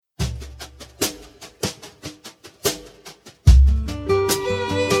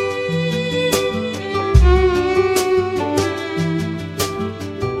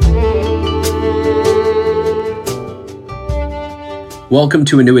Welcome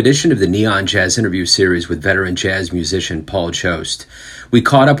to a new edition of the Neon Jazz interview series with veteran jazz musician Paul Choste. We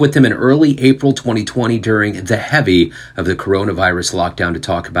caught up with him in early April 2020 during the heavy of the coronavirus lockdown to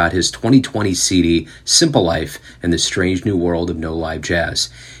talk about his 2020 CD, Simple Life and the Strange New World of No Live Jazz.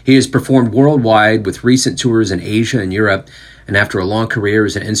 He has performed worldwide with recent tours in Asia and Europe, and after a long career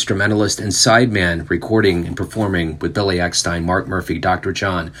as an instrumentalist and sideman, recording and performing with Billy Eckstine, Mark Murphy, Dr.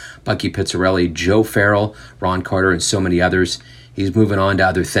 John, Bucky Pizzarelli, Joe Farrell, Ron Carter, and so many others, he's moving on to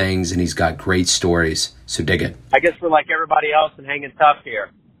other things, and he's got great stories. So dig it. I guess we're like everybody else and hanging tough here.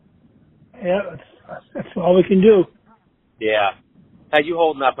 Yeah, that's all we can do. Yeah. How you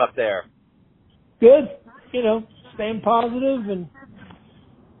holding up there? Good. Staying positive and,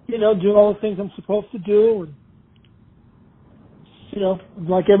 doing all the things I'm supposed to do. And,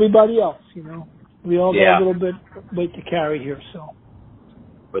 like everybody else, we all got a little bit weight to carry here, so.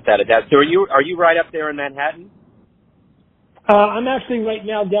 Without a doubt. So are you right up there in Manhattan? I'm actually right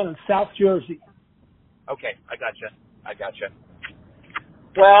now down in South Jersey. Okay, I gotcha.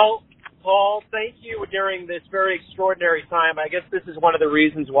 Well, Paul, thank you during this very extraordinary time. I guess this is one of the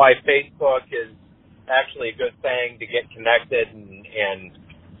reasons why Facebook is actually a good thing to get connected and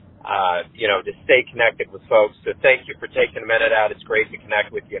to stay connected with folks. So thank you for taking a minute out. It's great to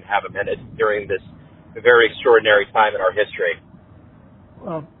connect with you and have a minute during this very extraordinary time in our history.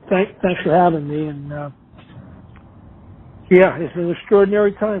 Well, thanks for having me. And yeah, it's an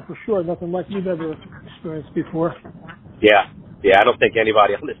extraordinary time for sure. Nothing like you've ever experienced before. Yeah. I don't think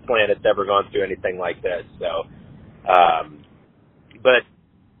anybody on this planet's ever gone through anything like this. So, but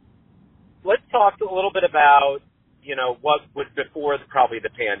let's talk a little bit about, what was before probably the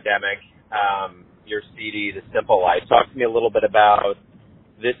pandemic, your CD, The Simple Life. Talk to me a little bit about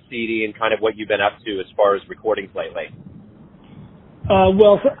this CD and kind of what you've been up to as far as recordings lately.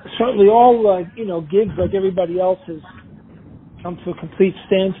 Well, certainly all, gigs like everybody else has come to a complete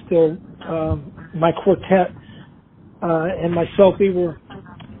standstill. My quartet and myself, we were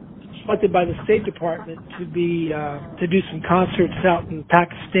selected by the State Department to do some concerts out in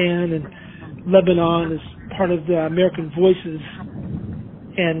Pakistan and Lebanon as part of the American Voices,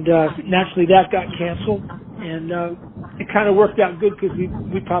 and naturally that got canceled, and it kind of worked out good because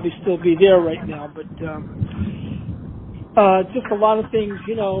we'd probably still be there right now, but just a lot of things,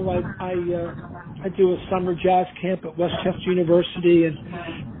 I do a summer jazz camp at Westchester University, and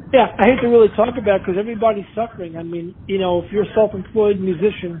yeah, I hate to really talk about it because everybody's suffering. I mean, if you're a self-employed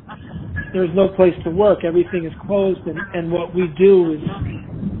musician, there's no place to work. Everything is closed, and what we do is,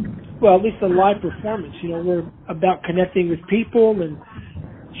 well, at least a live performance, we're about connecting with people and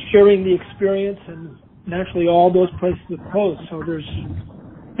sharing the experience, and naturally all those places are closed, so there's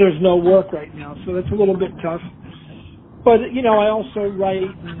no work right now, so that's a little bit tough. But, I also write,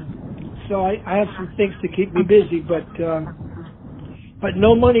 and so I have some things to keep me busy, but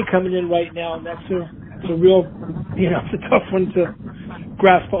no money coming in right now, and that's a real, it's a tough one to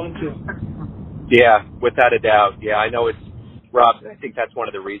grasp onto. Yeah, without a doubt. Yeah, I know it's rough. I think that's one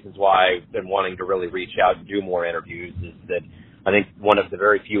of the reasons why I've been wanting to really reach out and do more interviews is that I think one of the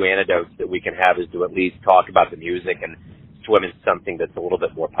very few antidotes that we can have is to at least talk about the music and swim in something that's a little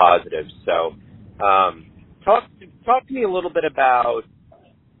bit more positive. So, talk to me a little bit about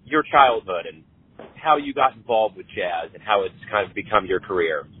your childhood and how you got involved with jazz and how it's kind of become your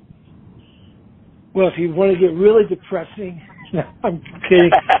career. Well, if you want to get really depressing, I'm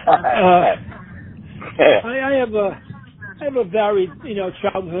kidding. I have a varied,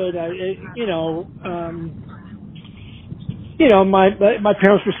 childhood. My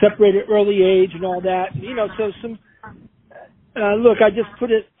parents were separated at early age and all that. So some. Look, I just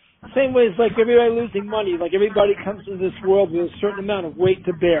put it same way as like everybody losing money. Like everybody comes into this world with a certain amount of weight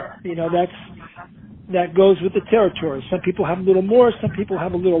to bear. That goes with the territory. Some people have a little more, some people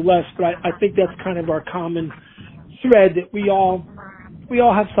have a little less. But I think that's kind of our common thread, that we all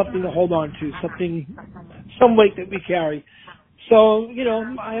have something to hold on to, some weight that we carry. So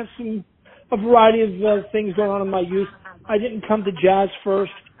I have a variety of things going on in my youth. I didn't come to jazz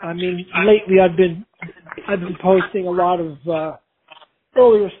first. I mean, lately I've been posting a lot of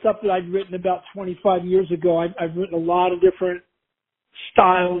earlier stuff that I'd written about 25 years ago. I've written a lot of different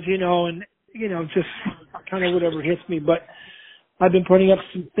styles, and just kind of whatever hits me. But I've been putting up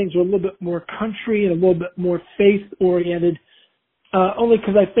some things that are a little bit more country and a little bit more faith oriented, only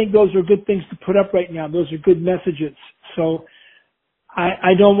because I think those are good things to put up right now. Those are good messages. So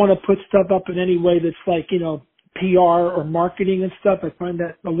I don't want to put stuff up in any way that's like, PR or marketing and stuff. I find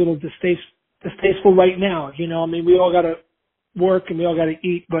that a little distasteful right now. We all got to work and we all got to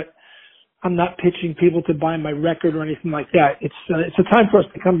eat, but I'm not pitching people to buy my record or anything like that. It's a time for us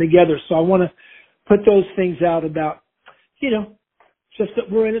to come together. So I want to put those things out about, just that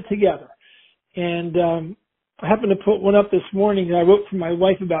we're in it together. And I happened to put one up this morning that I wrote for my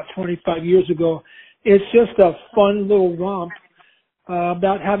wife about 25 years ago. It's just a fun little romp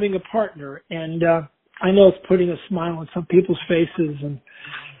about having a partner. And I know it's putting a smile on some people's faces. And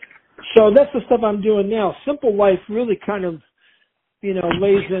so that's the stuff I'm doing now. Simple Life really kind of,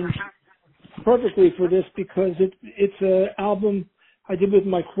 lays in perfectly for this because it's an album I did with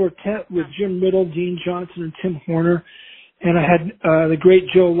my quartet with Jim Riddle, Dean Johnson, and Tim Horner. And I had the great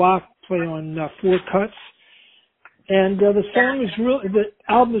Joe Locke play on 4 cuts. And the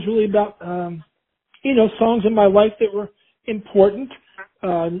album is really about, songs in my life that were important.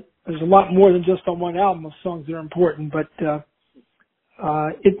 There's a lot more than just on one album of songs that are important, but a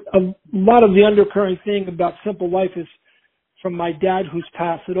lot of the undercurrent thing about Simple Life is from my dad who's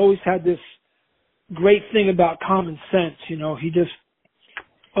passed. It always had this great thing about common sense. He just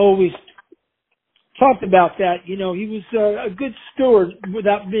always talked about that. He was a good steward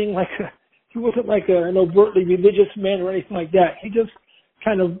without being he wasn't like an overtly religious man or anything like that. He just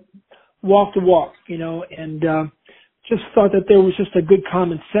kind of walked the walk, and just thought that there was just a good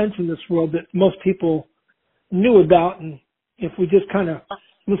common sense in this world that most people knew about. And if we just kind of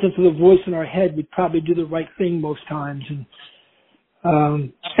listen to the voice in our head, we'd probably do the right thing most times. And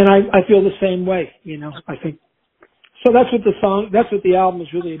I feel the same way, I think. So that's what the album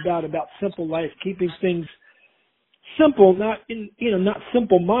is really about simple life, keeping things simple, not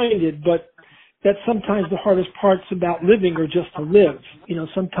simple-minded, but that sometimes the hardest parts about living are just to live.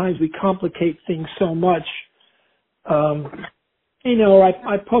 Sometimes we complicate things so much.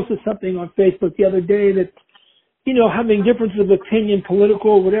 I posted something on Facebook the other day that, having differences of opinion,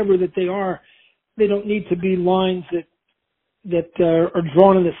 political, whatever that they are, they don't need to be lines that are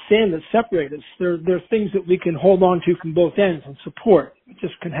drawn in the sand that separate us. They're things that we can hold on to from both ends and support. We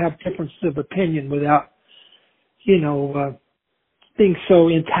just can have differences of opinion without, being so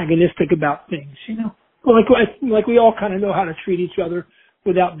antagonistic about things, like we all kind of know how to treat each other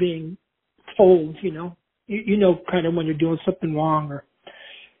without being told, kind of when you're doing something wrong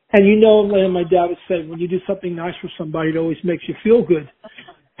and my dad would say, when you do something nice for somebody, it always makes you feel good.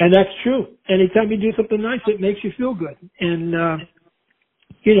 And that's true. Anytime you do something nice, it makes you feel good. And,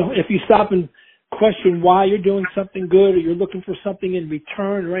 if you stop and question why you're doing something good or you're looking for something in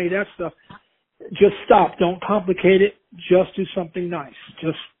return or any of that stuff, just stop. Don't complicate it. Just do something nice.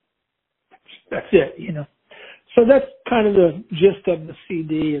 That's it, So that's kind of the gist of the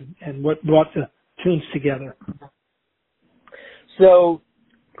CD and what brought the tunes together. So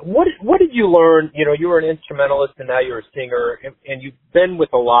what did you learn? You were an instrumentalist and now you're a singer, and you've been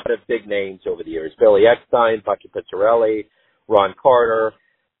with a lot of big names over the years: Billy Eckstine, Bucky Pizzarelli, Ron Carter.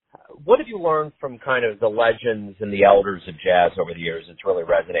 What have you learned from kind of the legends and the elders of jazz over the years that's really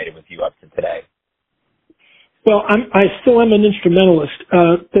resonated with you up to today? Well, I still am an instrumentalist.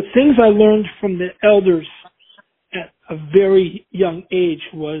 The things I learned from the elders at a very young age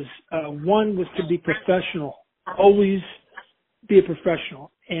was, one was to be professional, always be a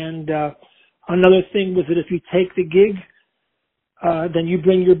professional. And another thing was that if you take the gig, then you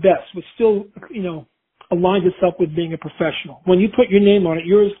bring your best, which still, aligns itself with being a professional. When you put your name on it,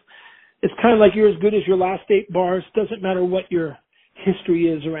 it's kind of like you're as good as your last 8 bars. Doesn't matter what your history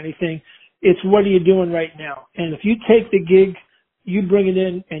is or anything. It's what are you doing right now? And if you take the gig, you bring it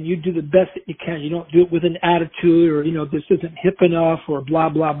in and you do the best that you can. You don't do it with an attitude or, this isn't hip enough or blah,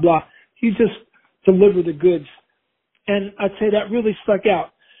 blah, blah. You just deliver the goods. And I'd say that really stuck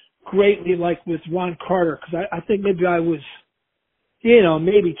out greatly, like with Ron Carter, because I think maybe I was,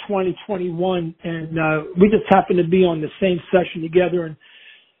 maybe 20, 21, and we just happened to be on the same session together. And,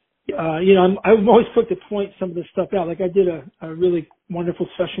 I'm always quick to point some of this stuff out. Like I did a really wonderful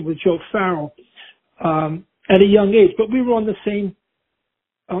session with Joe Farrell at a young age, but we were on the same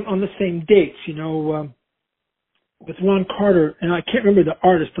dates, with Ron Carter, and I can't remember the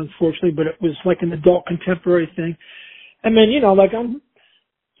artist, unfortunately, but it was like an adult contemporary thing. And then, I'm,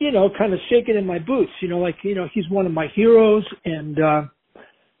 kind of shaking in my boots, he's one of my heroes, and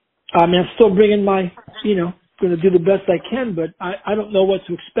I'm still bringing my, going to do the best I can, but I don't know what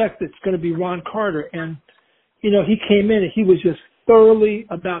to expect. It's going to be Ron Carter. And, he came in and he was just thoroughly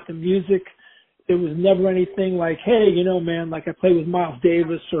about the music. There was never anything like, hey, man, like I play with Miles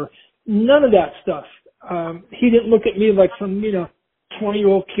Davis or none of that stuff. He didn't look at me like some,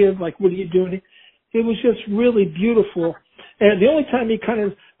 20-year-old kid, like, what are you doing? It was just really beautiful. And the only time he kind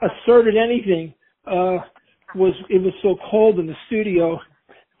of asserted anything, was it was so cold in the studio.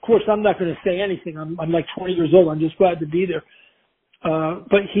 Of course, I'm not going to say anything. I'm like 20 years old. I'm just glad to be there.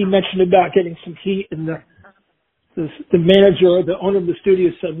 But he mentioned about getting some heat, and the manager or the owner of the studio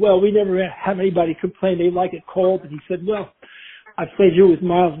said, well, we never have anybody complain they like it cold. And he said, well, I played here with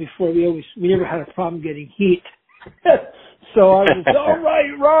Miles before. We never had a problem getting heat. So I was just, all right,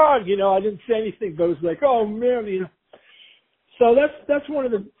 Ron. You know, I didn't say anything, but it was like, oh man, you know. So that's one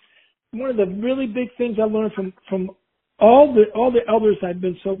of the really big things I learned from all the elders I've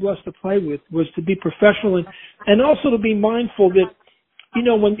been so blessed to play with, was to be professional and also to be mindful that, you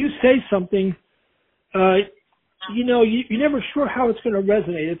know, when you say something, you know, you're never sure how it's going to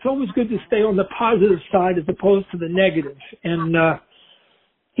resonate. It's always good to stay on the positive side as opposed to the negative. And,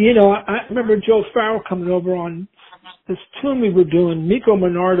 you know, I remember Joe Farrell coming over on this tune we were doing. Miko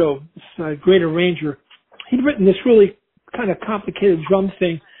Monardo, this great arranger, he'd written this really kind of complicated drum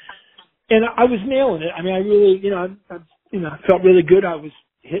thing. And I was nailing it. I mean, I really, you know, I felt really good. I was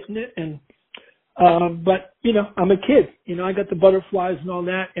hitting it. And, but, you know, I'm a kid. You know, I got the butterflies and all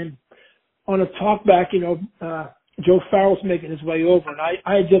that. And on a talk back, you know, Joe Farrell's making his way over. And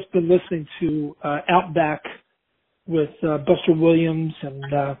I had just been listening to Outback with Buster Williams and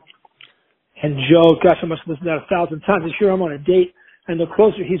Joe. Gosh, I must have listened to that 1,000 times. I'm sure I'm on a date. And the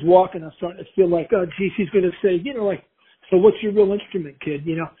closer he's walking, I'm starting to feel like, oh, geez, he's going to say, you know, like, so what's your real instrument, kid?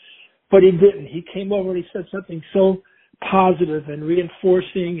 You know, but he didn't. He came over and he said something so positive and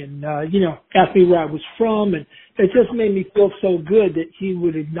reinforcing and, you know, asked me where I was from. And it just made me feel so good that he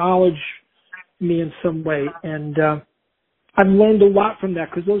would acknowledge me in some way. And I've learned a lot from that,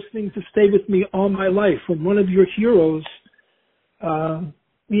 because those things have stayed with me all my life. When one of your heroes,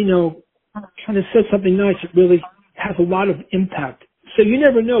 you know, kind of says something nice, it really has a lot of impact. So you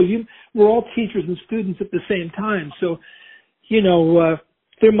never know. We're all teachers and students at the same time. So, you know,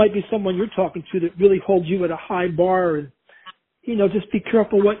 there might be someone you're talking to that really holds you at a high bar, and, you know, just be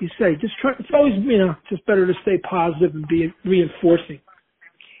careful what you say. Just try. It's always, you know, just better to stay positive and be reinforcing.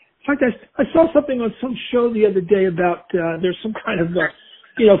 In fact, I saw something on some show the other day about there's some kind of,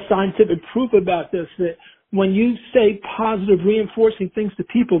 you know, scientific proof about this, that when you say positive, reinforcing things to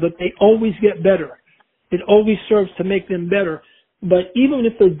people, that they always get better. It always serves to make them better. But even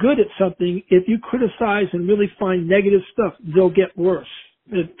if they're good at something, if you criticize and really find negative stuff, they'll get worse.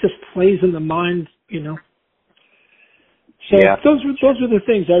 It just plays in the mind, you know. So yeah. Those are the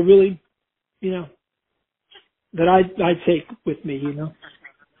things I really, you know, that I take with me, you know.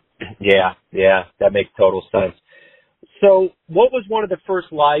 Yeah, that makes total sense. So what was one of the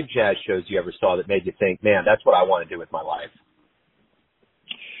first live jazz shows you ever saw that made you think, man, that's what I want to do with my life?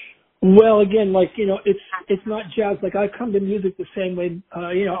 Well, again, like, you know, it's not jazz. Like, I come to music the same way,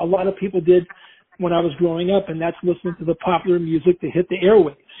 you know, a lot of people did when I was growing up, and that's listening to the popular music that hit the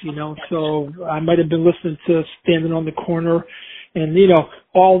airwaves, you know. So I might have been listening to Standing on the Corner and, you know,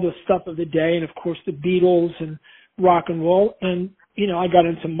 all the stuff of the day, and of course the Beatles and rock and roll. And, you know, I got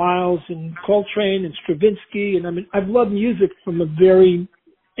into Miles and Coltrane and Stravinsky, and I mean, I've loved music from a very,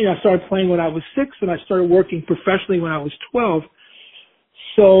 you know, I started playing when I was 6, and I started working professionally when I was 12.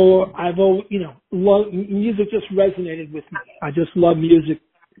 So I've always, you know, music just resonated with me. I just love music,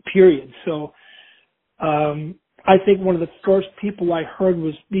 period. So I think one of the first people I heard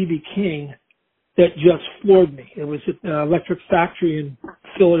was B.B. King that just floored me. It was at Electric Factory in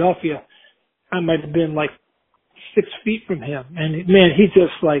Philadelphia. I might have been like 6 feet from him. And man, he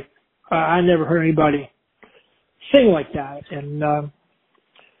just like, I never heard anybody sing like that. And,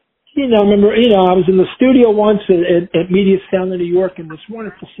 you know, remember, you know, I was in the studio once at Media Sound in New York, and this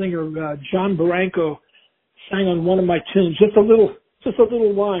wonderful singer, John Barranco, sang on one of my tunes, just a little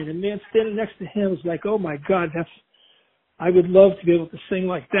line. And man, standing next to him was like, oh my God, I would love to be able to sing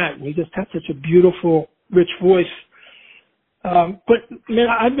like that. And he just had such a beautiful, rich voice. But man,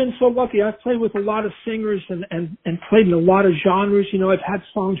 I've been so lucky. I've played with a lot of singers and played in a lot of genres. You know, I've had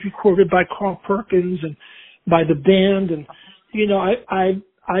songs recorded by Carl Perkins and by the band. And, you know,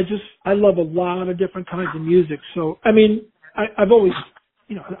 I love a lot of different kinds of music. So, I mean, I've always,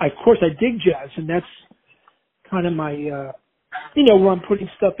 you know, of course I dig jazz, and that's kind of my, you know, where I'm putting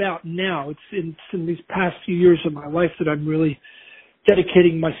stuff out now. It's in these past few years of my life that I'm really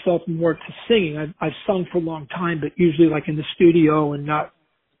dedicating myself more to singing. I've sung for a long time, but usually like in the studio and not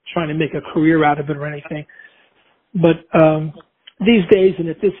trying to make a career out of it or anything. But these days, and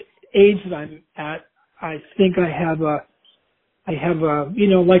at this age that I'm at, I think I have a, you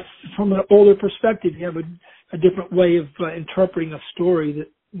know, like from an older perspective, you have a different way of interpreting a story that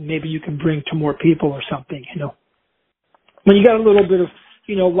maybe you can bring to more people or something, you know. When you got a little bit of,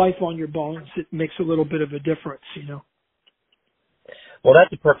 you know, life on your bones, it makes a little bit of a difference, you know. Well,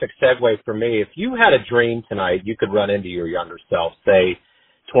 that's a perfect segue for me. If you had a dream tonight, you could run into your younger self, say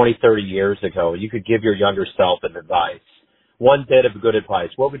 20, 30 years ago. You could give your younger self an advice, one bit of good advice.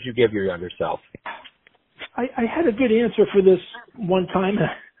 What would you give your younger self? I had a good answer for this one time.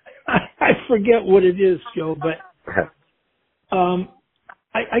 I forget what it is, Joe, but um,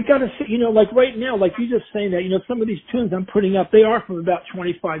 I gotta say, like right now, like you just saying that, some of these tunes I'm putting up, they are from about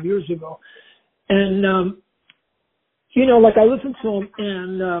 25 years ago. And, like I listen to them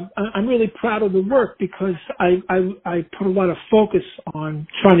and, I'm really proud of the work because I put a lot of focus on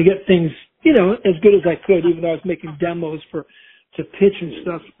trying to get things, as good as I could, even though I was making demos to pitch and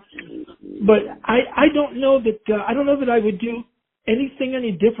stuff. But I don't know that I would do anything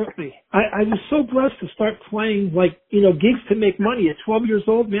any differently. I was so blessed to start playing gigs to make money at 12 years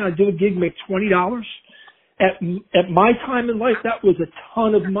old. Man, I do a gig, make $20. At my time in life, that was a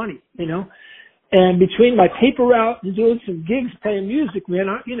ton of money, And between my paper route and doing some gigs playing music, man,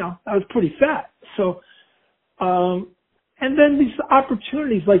 I was pretty fat. So, and then these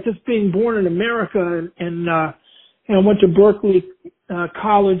opportunities, like just being born in America and I went to Berkeley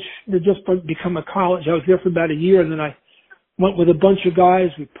College to just become a college. I was there for about a year, and then I went with a bunch of guys.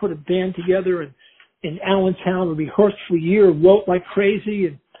 We put a band together in Allentown. We rehearsed for a year, wrote like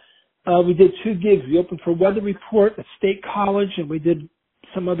crazy, and we did 2 gigs. We opened for Weather Report at State College, and we did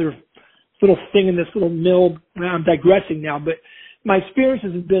some other little thing in this little mill. I'm digressing now, but my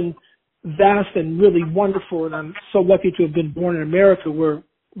experiences have been vast and really wonderful, and I'm so lucky to have been born in America where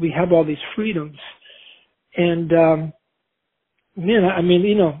we have all these freedoms. And man, I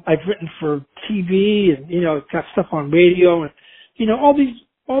mean, I've written for TV and got stuff on radio and all these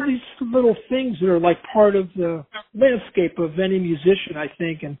little things that are like part of the landscape of any musician, I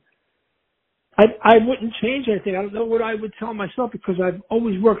think. And I wouldn't change anything. I don't know what I would tell myself because I've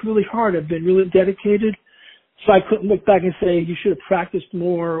always worked really hard. I've been really dedicated. So I couldn't look back and say you should have practiced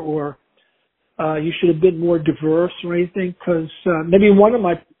more or you should have been more diverse or anything, because maybe one of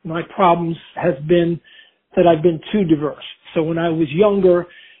my problems has been that I've been too diverse. So when I was younger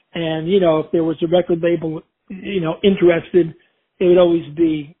and, if there was a record label, interested, it would always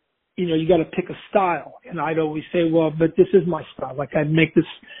be, you got to pick a style. And I'd always say, well, but this is my style. Like I'd make this,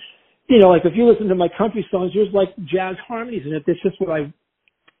 like if you listen to my country songs, there's like jazz harmonies in it. That's just what I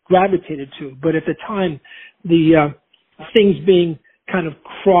gravitated to. But at the time, the things being kind of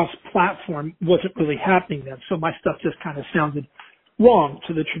cross-platform wasn't really happening then. So my stuff just kind of sounded wrong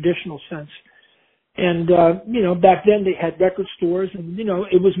to the traditional sense. And, back then they had record stores and,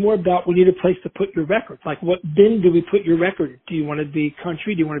 it was more about we need a place to put your record. Like what bin do we put your record in? Do you want to be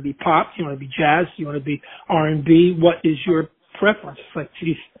country? Do you want to be pop? Do you want to be jazz? Do you want to be R&B? What is your preference? It's like,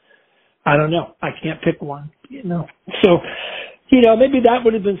 geez, I don't know. I can't pick one, So, maybe that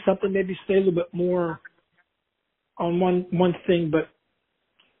would have been something, maybe stay a little bit more on one thing, but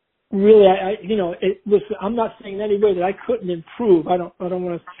really, listen, I'm not saying in any way that I couldn't improve. I don't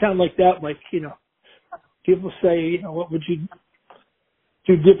want to sound like that, like, people say, what would you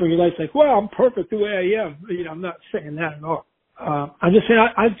do different in your life? Like, well, I'm perfect the way I am. I'm not saying that at all. I'm just saying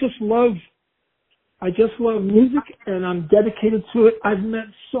I just love music and I'm dedicated to it. I've met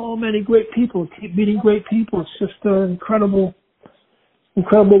so many great people, keep meeting great people. It's just an incredible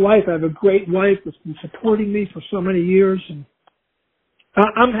life. I have a great wife that's been supporting me for so many years, and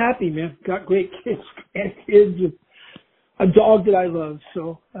I'm happy, man. Got great kids, grandkids, a dog that I love.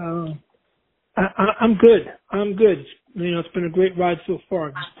 So, I'm good. It's been a great ride so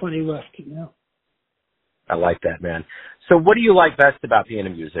far. There's plenty left, I like that, man. So what do you like best about being a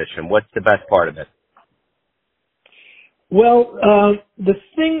musician? What's the best part of it? Well, the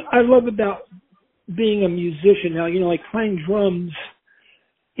thing I love about being a musician now, like playing drums,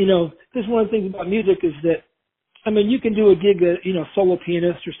 this is one of the things about music is that, you can do a gig that, solo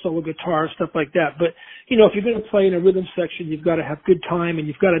pianist or solo guitar, stuff like that. But, if you're going to play in a rhythm section, you've got to have good time and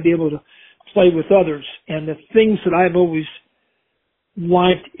you've got to be able to play with others. And the things that I've always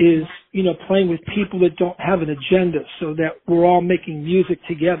liked is, playing with people that don't have an agenda so that we're all making music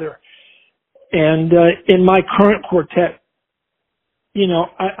together. And, in my current quartet,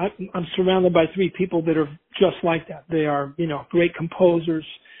 I'm surrounded by 3 people that are just like that. They are, great composers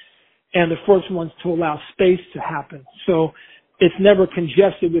and the first ones to allow space to happen. So it's never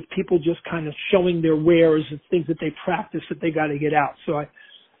congested with people just kind of showing their wares and things that they practice that they got to get out. So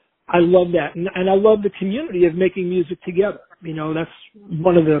I love that. And I love the community of making music together. That's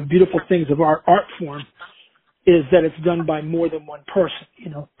one of the beautiful things of our art form is that it's done by more than one person,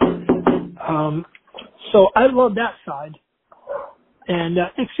 so I love that side. And,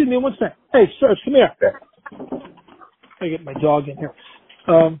 excuse me one second. Hey, Serge, come here. I get my dog in here.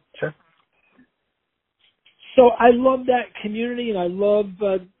 Sure. So I love that community, and I love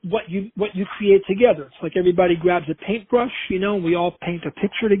what you create together. It's like everybody grabs a paintbrush, and we all paint a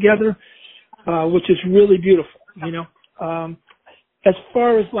picture together, which is really beautiful. As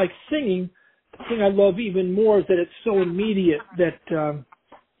far as like singing, the thing I love even more is that it's so immediate that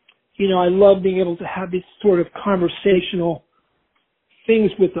I love being able to have these sort of conversational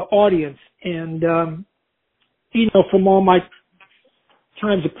things with the audience. And, from all my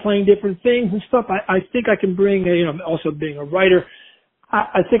times of playing different things and stuff, I think I can bring, also being a writer,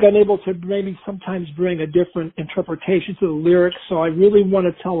 I think I'm able to maybe sometimes bring a different interpretation to the lyrics. So I really want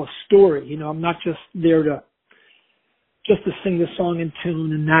to tell a story. I'm not just there to sing the song in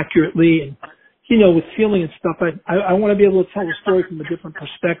tune and accurately and, with feeling and stuff. I want to be able to tell a story from a different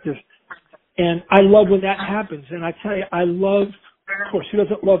perspective. And I love when that happens. And I tell you, I love, of course, who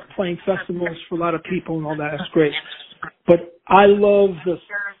doesn't love playing festivals for a lot of people and all that? That's great. But I love the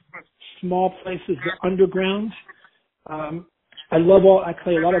small places, the underground. I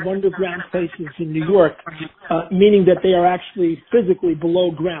play a lot of underground places in New York, meaning that they are actually physically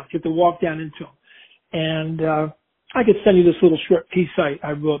below ground. You have to walk down into them. And I could send you this little short piece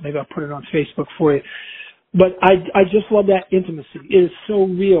I wrote. Maybe I'll put it on Facebook for you. But I just love that intimacy. It is so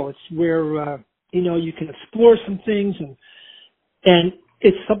real. It's where, you can explore some things and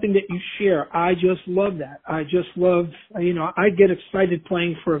it's something that you share. I just love that. I just love, I get excited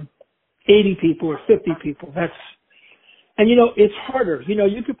playing for 80 people or 50 people. And it's harder.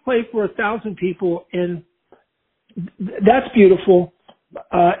 You could play for 1,000 people and that's beautiful.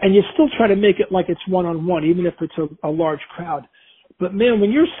 And you still try to make it like it's one-on-one, even if it's a large crowd. But man,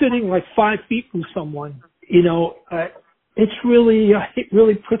 when you're sitting like 5 feet from someone, it's really, it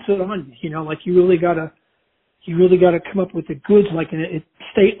really puts it on you, like you really gotta come up with the goods, like, and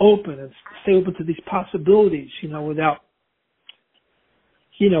stay open to these possibilities, without,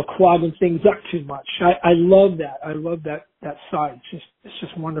 clogging things up too much. I love that. I love that side. It's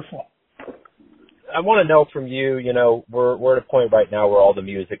just wonderful. I want to know from you, we're at a point right now where all the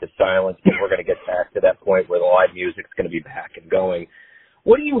music is silent, but we're going to get back to that point where the live music's going to be back and going.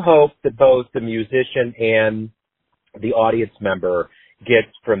 What do you hope that both the musician and the audience member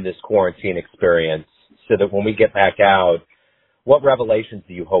gets from this quarantine experience so that when we get back out, what revelations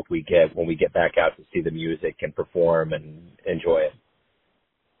do you hope we get when we get back out to see the music and perform and enjoy it?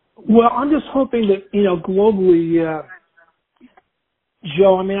 Well, I'm just hoping that, globally,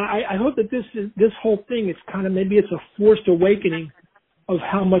 Joe, I hope that this whole thing is kind of, maybe it's a forced awakening of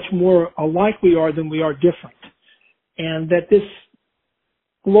how much more alike we are than we are different. And that this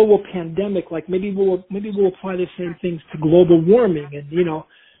global pandemic, like maybe we'll apply the same things to global warming and,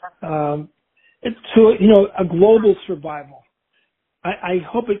 to, a global survival. I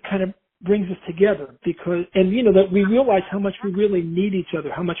hope it kind of brings us together because, and, that we realize how much we really need each other,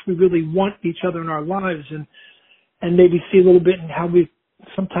 how much we really want each other in our lives and maybe see a little bit in how we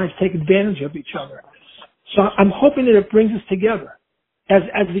sometimes take advantage of each other. So I'm hoping that it brings us together as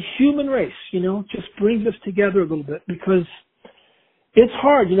the human race, just brings us together a little bit because it's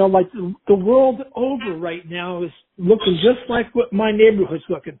hard, like the world over right now is looking just like what my neighborhood's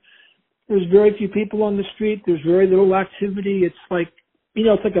looking. There's very few people on the street. There's very little activity. It's like,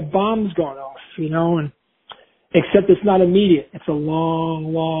 it's like a bomb's gone off, and except it's not immediate. It's a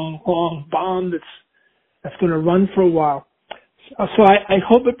long, long, long bomb that's going to run for a while. So I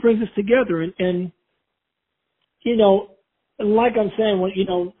hope it brings us together and like I'm saying,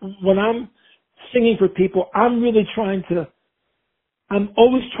 when I'm singing for people, I'm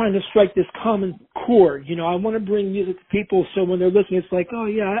always trying to strike this common chord. I want to bring music to people so when they're listening, it's like, oh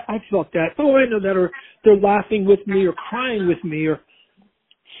yeah, I felt that. Oh, I know that. Or they're laughing with me or crying with me.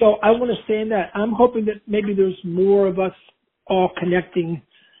 So I want to stay in that. I'm hoping that maybe there's more of us all connecting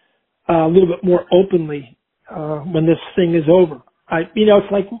a little bit more openly when this thing is over.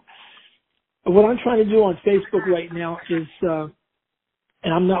 It's like what I'm trying to do on Facebook right now is,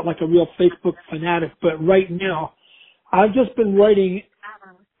 and I'm not like a real Facebook fanatic, but right now I've just been writing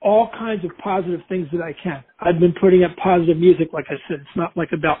all kinds of positive things that I can. I've been putting up positive music, like I said. It's not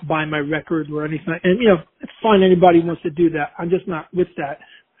like about buying my record or anything. And, it's fine. Anybody wants to do that. I'm just not with that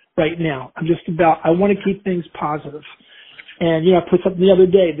right now. I'm just I want to keep things positive. And, I put something the other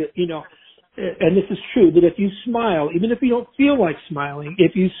day that, and this is true, that if you smile, even if you don't feel like smiling,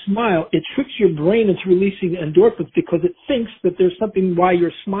 if you smile, it tricks your brain into releasing endorphins because it thinks that there's something why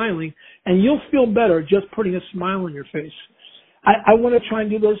you're smiling, and you'll feel better just putting a smile on your face. I want to try and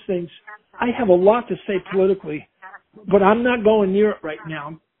do those things. I have a lot to say politically, but I'm not going near it right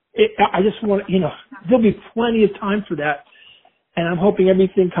now. I just want to, there'll be plenty of time for that, and I'm hoping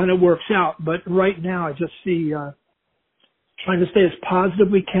everything kind of works out. But right now, I just see trying to stay as positive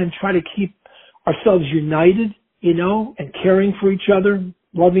as we can, try to keep ourselves united, and caring for each other,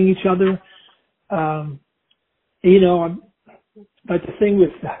 loving each other. Like the thing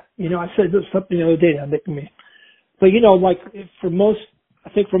with, I said something the other day that making me, but like I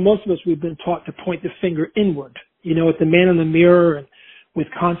think for most of us, we've been taught to point the finger inward, at the man in the mirror and with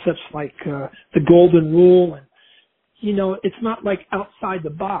concepts like, the golden rule and, it's not like outside the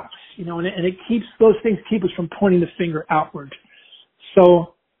box, and it those things keep us from pointing the finger outward.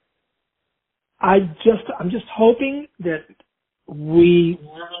 So I'm just hoping that we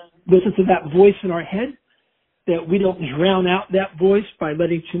listen to that voice in our head, that we don't drown out that voice by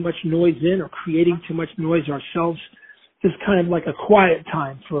letting too much noise in or creating too much noise ourselves. Just kind of like a quiet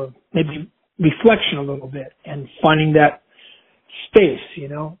time for maybe reflection a little bit and finding that space,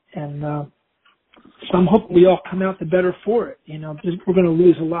 and so I'm hoping we all come out the better for it. Because we're going to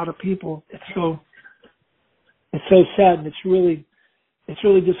lose a lot of people. It's so sad, and it's really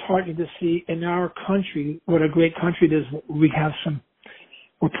disheartening to see in our country what a great country it is.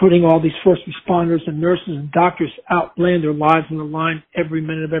 We're putting all these first responders and nurses and doctors out, laying their lives on the line every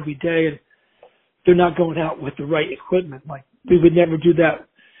minute of every day, and they're not going out with the right equipment. Like, we would never do that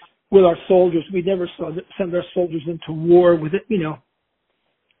with our soldiers. We never send our soldiers into war with it,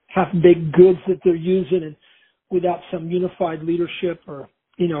 half-baked goods that they're using, and without some unified leadership or,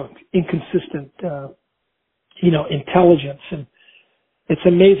 inconsistent, intelligence. And it's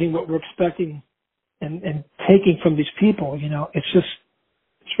amazing what we're expecting and taking from these people. It's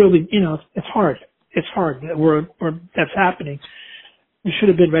really, it's hard. It's hard that that's happening. We should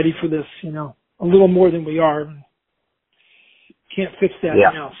have been ready for this, a little more than we are. Can't fix that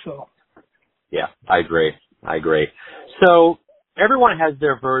now. So. Yeah, I agree. So everyone has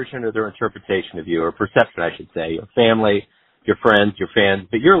their version or their interpretation of you, or perception, I should say. Your family, your friends, your fans,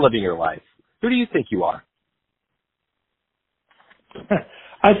 but you're living your life. Who do you think you are?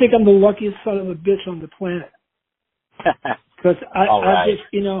 I think I'm the luckiest son of a bitch on the planet. Because I just,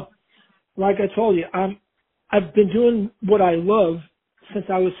 like I told you, I've been doing what I love since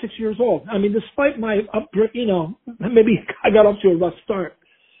I was 6 years old. I mean, despite my upbringing, maybe I got off to a rough start,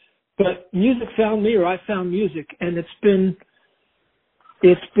 but music found me, or I found music, and it's been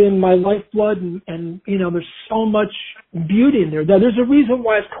my lifeblood, and there's so much beauty in there. Now, there's a reason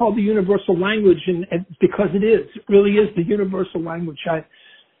why it's called the universal language, and because it is. It really is the universal language.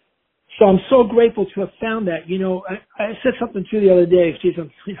 So I'm so grateful to have found that. I said something to you the other day, geez,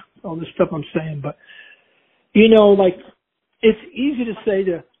 all this stuff I'm saying, but, like, it's easy to say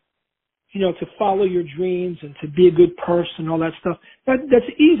to follow your dreams and to be a good person and all that stuff. That's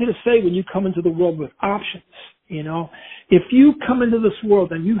easy to say when you come into the world with options. If you come into this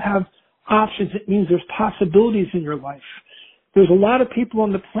world and you have options, it means there's possibilities in your life. There's a lot of people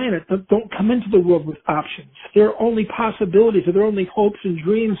on the planet that don't come into the world with options. Their only possibilities, or their only hopes and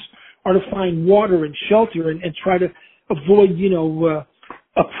dreams, are to find water and shelter and try to avoid,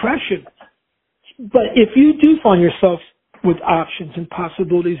 oppression. But if you do find yourself with options and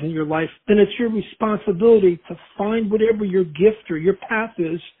possibilities in your life, then it's your responsibility to find whatever your gift or your path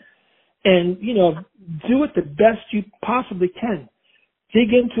is and, do it the best you possibly can.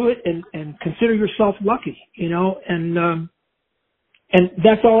 Dig into it and consider yourself lucky, and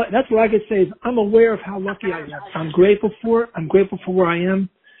that's all, that's what I could say is I'm aware of how lucky I am. I'm grateful for it. I'm grateful for where I am.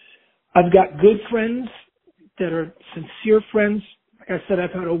 I've got good friends that are sincere friends. Like I said, I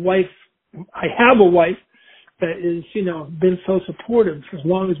have a wife that is, been so supportive for as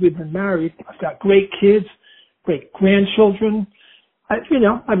long as we've been married. I've got great kids, great grandchildren. I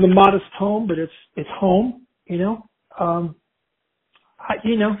have a modest home, but it's home, I'm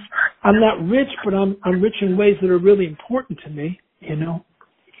not rich, but I'm rich in ways that are really important to me,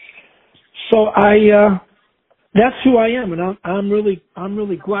 So that's who I am, and I'm really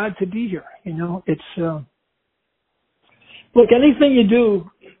glad to be here. It's, look, anything you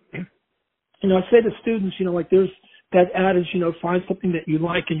do, I say to students, like there's that adage, find something that you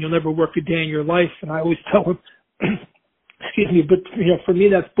like and you'll never work a day in your life. And I always tell them, excuse me, but for me,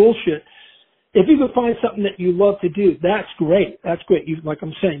 that's bullshit. If you can find something that you love to do, that's great. That's great. Like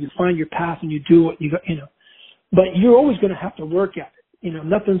I'm saying, you find your path and you do what you got, but you're always going to have to work at it.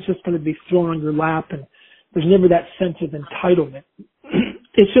 Nothing's just going to be thrown on your lap, and there's never that sense of entitlement.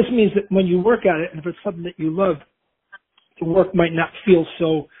 It just means that when you work at it, and if it's something that you love, the work might not feel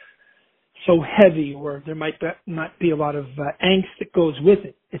so heavy, or there might not be a lot of angst that goes with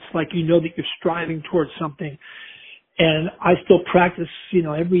it. It's like that you're striving towards something. And I still practice,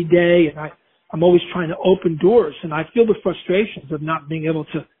 every day, and I'm always trying to open doors, and I feel the frustrations of not being able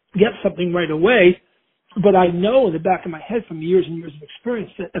to get something right away. But I know in the back of my head from years and years of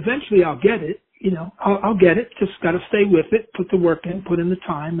experience that eventually I'll get it. I'll get it. Just got to stay with it, put the work in, put in the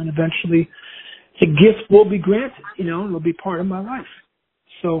time, and eventually the gift will be granted, and it'll be part of my life.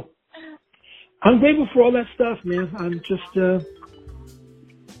 So I'm grateful for all that stuff, man. I'm just,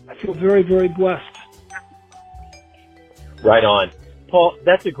 I feel very, very blessed. Right on. Paul,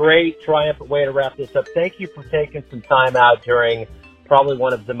 that's a great, triumphant way to wrap this up. Thank you for taking some time out during probably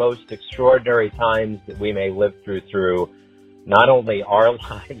one of the most extraordinary times that we may live through not only our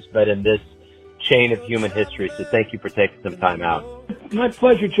lives, but in this chain of human history. So thank you for taking some time out. My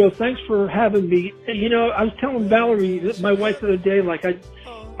pleasure, Joe. Thanks for having me. You know, I was telling Valerie, my wife, the other day, like,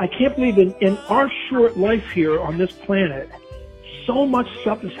 I can't believe in our short life here on this planet, so much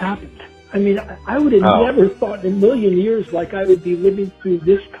stuff has happened. I mean, I would have never thought in a million years like I would be living through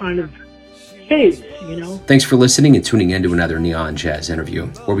this kind of phase, you know? Thanks for listening and tuning in to another Neon Jazz interview,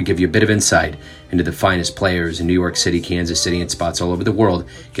 where we give you a bit of insight into the finest players in New York City, Kansas City, and spots all over the world,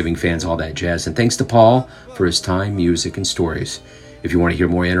 giving fans all that jazz. And thanks to Paul for his time, music, and stories. If you want to hear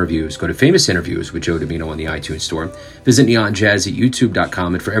more interviews, go to Famous Interviews with Joe Domino on the iTunes Store. Visit Neon Jazz at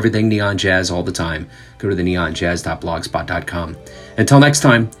youtube.com, and for everything Neon Jazz all the time, go to the neonjazz.blogspot.com. Until next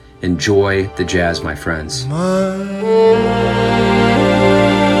time, enjoy the jazz, my friends.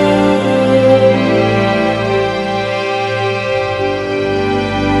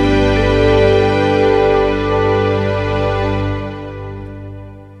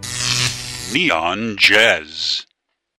 Neon Jazz.